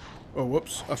 Oh,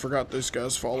 whoops. I forgot these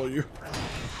guys follow you.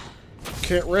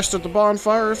 Can't rest at the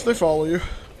bonfire if they follow you.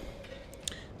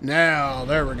 Now,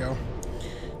 there we go.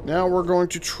 Now we're going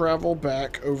to travel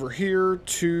back over here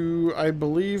to, I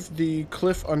believe, the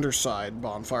Cliff Underside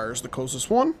bonfire is the closest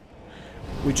one.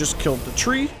 We just killed the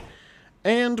tree,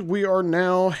 and we are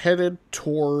now headed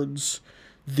towards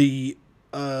the...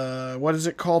 what is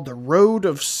it called? The Road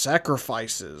of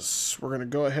Sacrifices. We're going to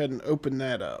go ahead and open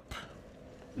that up.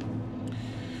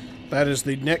 That is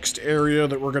the next area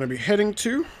that we're going to be heading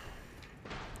to.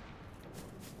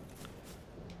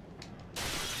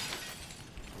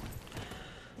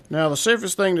 Now, the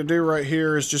safest thing to do right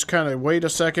here is just kind of wait a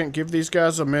second, give these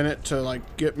guys a minute to,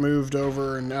 like, get moved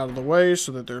over and out of the way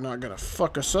so that they're not going to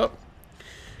fuck us up.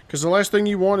 Because the last thing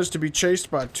you want is to be chased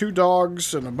by 2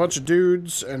 dogs and a bunch of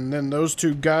dudes, and then those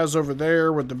 2 guys over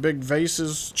there with the big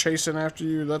vases chasing after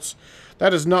you.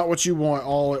 That is not what you want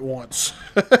all at once.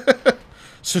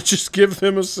 So just give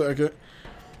them a second.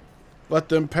 Let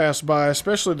them pass by,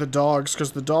 especially the dogs,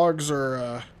 because the dogs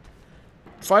are...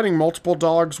 fighting multiple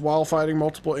dogs while fighting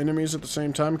multiple enemies at the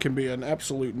same time can be an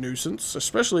absolute nuisance,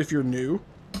 especially if you're new.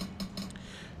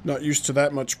 Not used to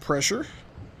that much pressure.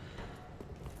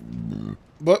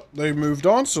 But they moved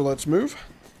on, so let's move.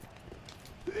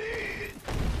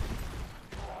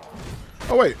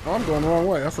 Oh wait, I'm going the wrong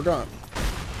way. I forgot.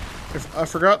 I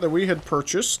forgot that we had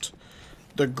purchased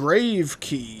the grave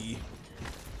key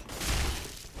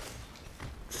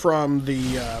from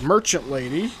the merchant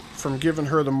lady from giving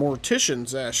her the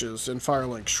Mortician's Ashes in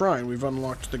Firelink Shrine. We've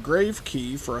unlocked the grave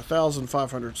key for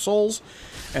 1,500 souls,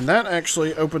 and that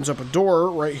actually opens up a door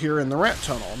right here in the rat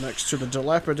tunnel next to the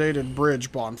dilapidated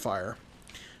bridge bonfire.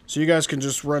 So you guys can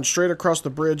just run straight across the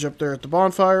bridge up there at the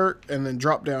bonfire and then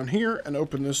drop down here and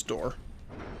open this door.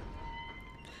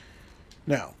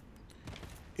 Now,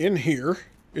 in here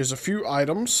is a few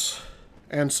items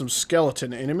and some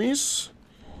skeleton enemies.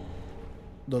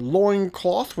 The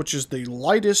loincloth, which is the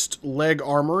lightest leg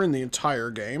armor in the entire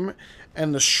game,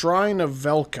 and the Shrine of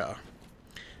Velka.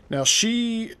 Now,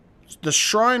 the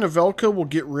Shrine of Velka will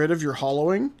get rid of your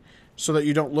hollowing so that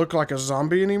you don't look like a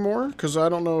zombie anymore, because I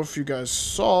don't know if you guys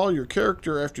saw your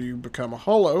character after you become a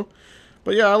hollow,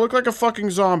 but yeah, I look like a fucking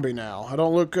zombie now. I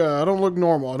don't look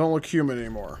normal. I don't look human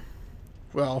anymore.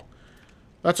 Well,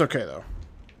 that's okay though.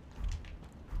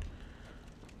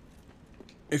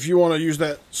 if you want to use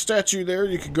that statue there,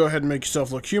 you could go ahead and make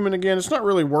yourself look human again. It's not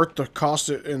really worth the cost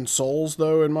in souls,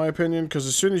 though, in my opinion, because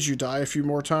as soon as you die a few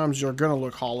more times, you're going to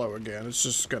look hollow again. It's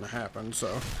just going to happen,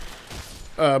 so.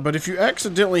 But if you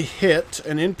accidentally hit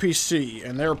an NPC,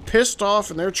 and they're pissed off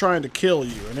and they're trying to kill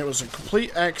you, and it was a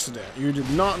complete accident, you did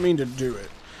not mean to do it,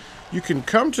 you can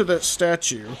come to that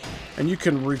statue, and you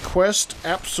can request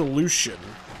absolution.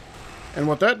 And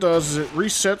what that does is it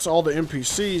resets all the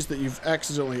NPCs that you've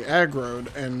accidentally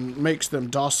aggroed and makes them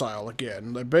docile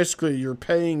again. Like basically, you're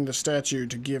paying the statue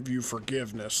to give you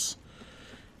forgiveness.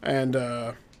 And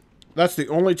that's the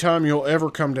only time you'll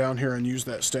ever come down here and use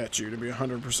that statue, to be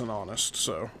 100% honest.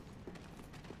 So,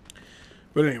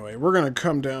 but anyway, we're going to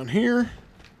come down here.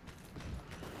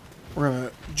 We're going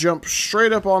to jump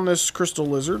straight up on this crystal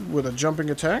lizard with a jumping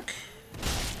attack,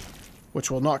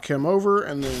 which will knock him over,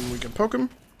 and then we can poke him.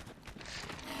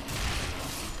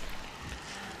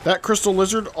 That crystal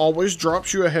lizard always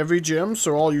drops you a heavy gem,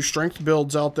 so all you strength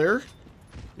builds out there,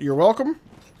 you're welcome.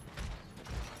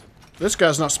 This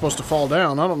guy's not supposed to fall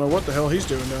down. I don't know what the hell he's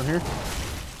doing down here.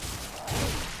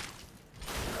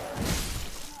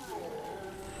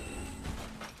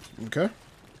 Okay.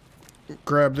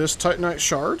 Grab this Titanite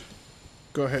shard.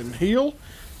 Go ahead and heal.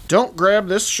 Don't grab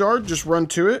this shard, just run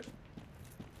to it.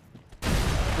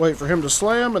 Wait for him to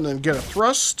slam, and then get a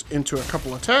thrust into a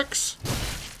couple attacks.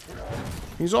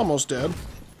 He's almost dead.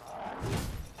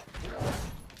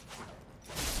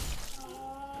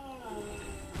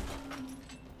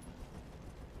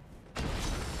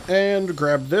 And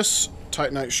grab this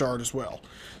Titanite shard as well.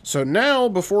 So now,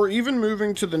 before even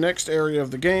moving to the next area of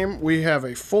the game, we have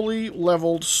a fully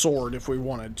leveled sword if we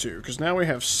wanted to. Because now we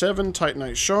have 7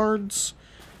 Titanite shards.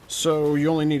 So you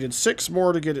only needed 6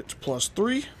 more to get it to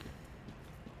 +3.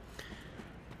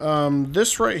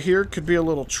 This right here could be a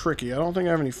little tricky. I don't think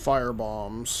I have any fire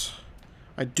bombs.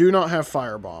 I do not have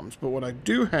fire bombs, but what I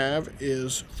do have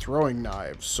is throwing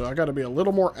knives. So I got to be a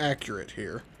little more accurate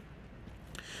here.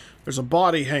 There's a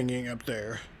body hanging up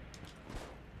there.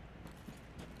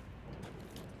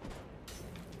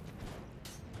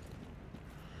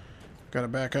 Got to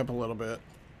back up a little bit.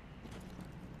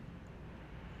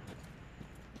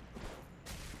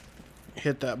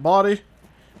 Hit that body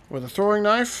with a throwing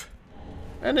knife.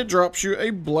 And it drops you a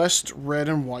blessed red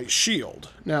and white shield.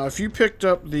 Now, if you picked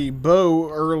up the bow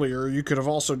earlier, you could have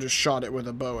also just shot it with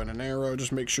a bow and an arrow.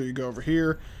 Just make sure you go over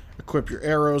here, equip your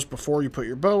arrows before you put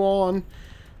your bow on.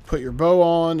 Put your bow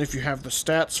on if you have the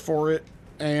stats for it,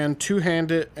 and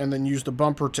two-hand it, and then use the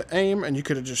bumper to aim, and you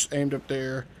could have just aimed up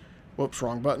there. Whoops,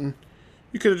 wrong button.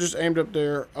 You could have just aimed up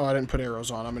there. Oh, I didn't put arrows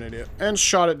on. I'm an idiot. And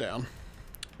shot it down.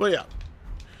 But yeah.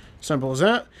 Simple as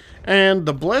that. And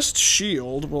the Blessed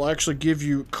Shield will actually give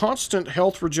you constant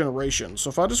health regeneration. So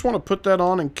if I just want to put that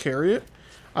on and carry it,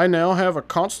 I now have a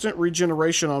constant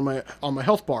regeneration on my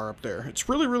health bar up there. It's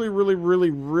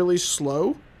really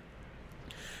slow.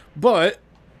 But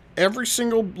every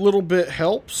single little bit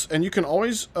helps. And you can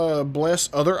always bless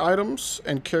other items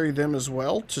and carry them as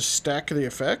well to stack the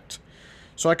effect.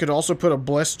 So I could also put a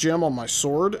Blessed Gem on my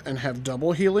sword and have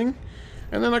double healing.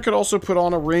 And then I could also put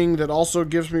on a ring that also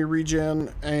gives me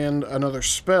regen and another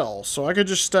spell. So I could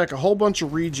just stack a whole bunch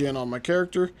of regen on my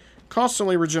character,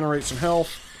 constantly regenerate some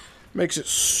health, makes it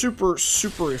super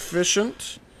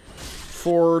efficient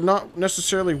for not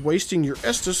necessarily wasting your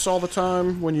Estus all the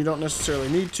time when you don't necessarily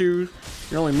need to.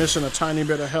 You're only missing a tiny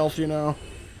bit of health, you know.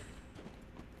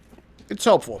 It's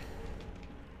helpful.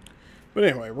 But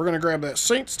anyway, we're going to grab that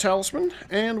Saint's Talisman,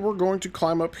 and we're going to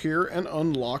climb up here and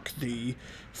unlock the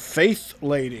Faith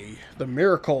Lady, the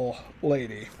Miracle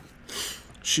Lady.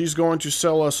 She's going to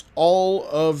sell us all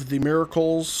of the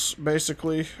miracles,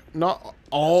 basically. Not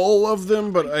all of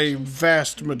them, but a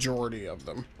vast majority of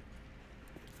them.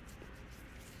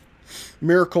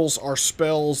 Miracles are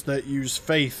spells that use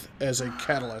faith as a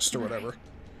catalyst or whatever.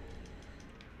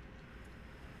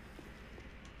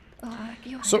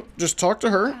 So, just talk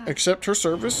to her, accept her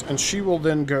service, and she will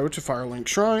then go to Firelink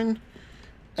Shrine.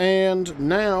 And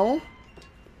now...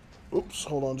 Oops,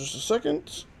 hold on just a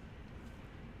second.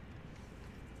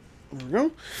 There we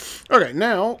go. Okay,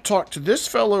 now talk to this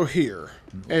fellow here.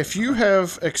 If you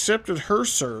have accepted her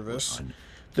service,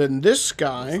 then this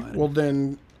guy will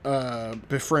then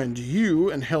befriend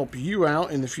you and help you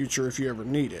out in the future if you ever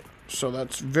need it. So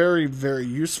that's very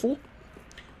useful.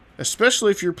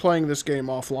 Especially if you're playing this game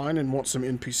offline and want some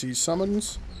NPC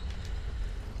summons.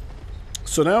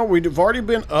 So now we've already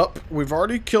been up, we've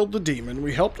already killed the demon,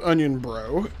 we helped Onion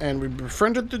Bro, and we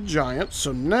befriended the giant.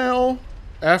 So now,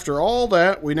 after all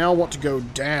that, we now want to go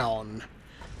down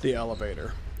the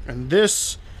elevator. And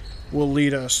this will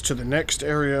lead us to the next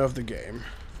area of the game.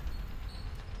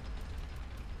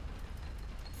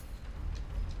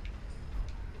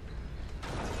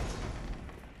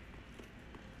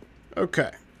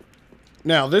 Okay.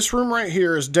 Now, this room right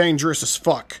here is dangerous as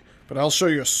fuck. But I'll show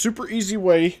you a super easy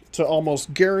way to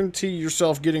almost guarantee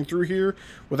yourself getting through here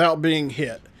without being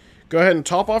hit. Go ahead and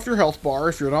top off your health bar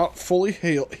if you're not fully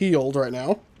healed right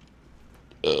now.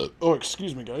 Oh,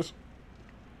 excuse me, guys.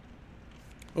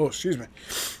 Oh, excuse me.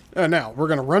 Now, we're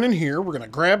going to run in here. We're going to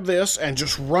grab this and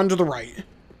just run to the right.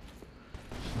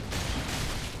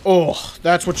 Oh,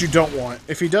 that's what you don't want.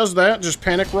 If he does that, just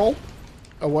panic roll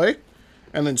away.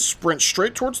 And then sprint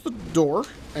straight towards the door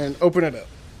and open it up.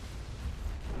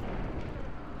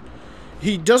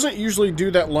 He doesn't usually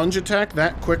do that lunge attack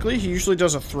that quickly. He usually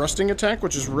does a thrusting attack,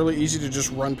 which is really easy to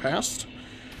just run past.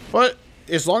 But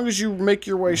as long as you make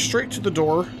your way straight to the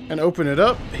door and open it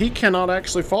up, he cannot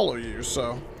actually follow you.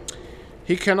 So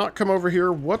he cannot come over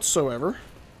here whatsoever.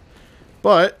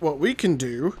 But what we can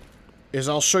do is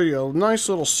I'll show you a nice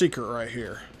little secret right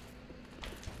here.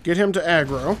 Get him to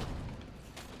aggro.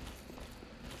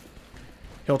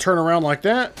 He'll turn around like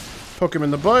that, poke him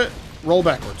in the butt, roll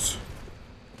backwards.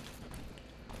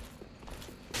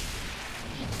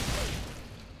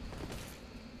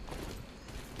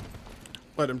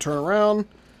 Let him turn around,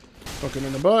 poke him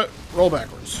in the butt, roll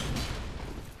backwards.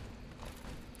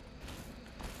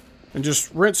 And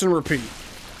just rinse and repeat.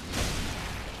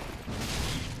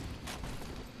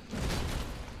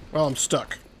 Well, I'm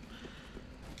stuck.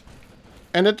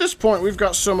 And at this point, we've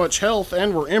got so much health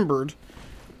and we're embered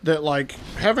that, like,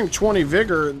 having 20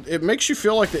 vigor, it makes you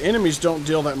feel like the enemies don't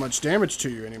deal that much damage to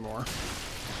you anymore.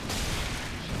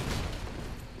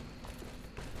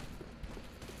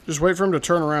 Just wait for him to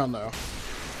turn around, though.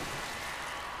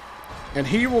 And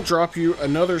he will drop you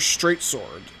another straight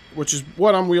sword, which is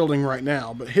what I'm wielding right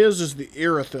now. But his is the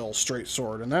Irithil straight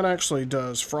sword, and that actually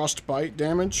does frostbite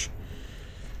damage,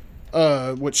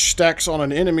 which stacks on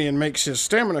an enemy and makes his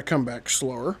stamina come back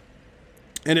slower.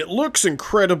 And it looks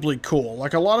incredibly cool.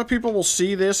 Like, a lot of people will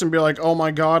see this and be like, oh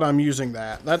my god, I'm using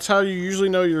that. That's how you usually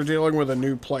know you're dealing with a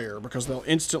new player, because they'll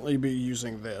instantly be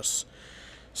using this.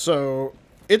 So,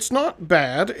 it's not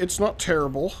bad. It's not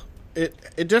terrible.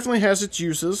 It definitely has its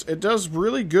uses. It does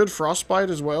really good frostbite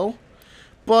as well.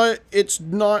 But it's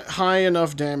not high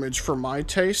enough damage for my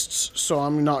tastes, so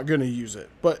I'm not going to use it.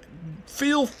 But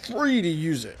feel free to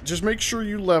use it. Just make sure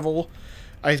you level.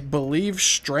 I believe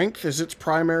strength is its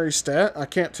primary stat. I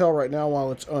can't tell right now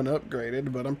while it's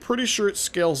unupgraded, but I'm pretty sure it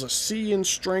scales a C in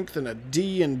strength and a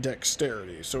D in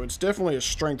dexterity. So it's definitely a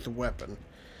strength weapon.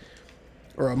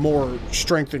 Or a more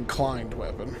strength-inclined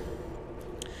weapon.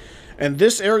 And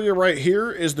this area right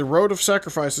here is the Road of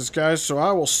Sacrifices, guys. So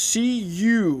I will see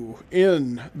you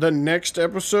in the next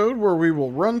episode where we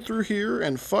will run through here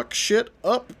and fuck shit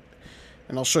up.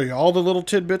 And I'll show you all the little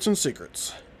tidbits and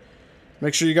secrets.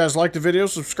 Make sure you guys like the video,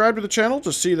 subscribe to the channel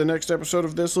to see the next episode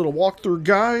of this little walkthrough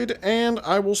guide, and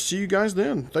I will see you guys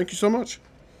then. Thank you so much.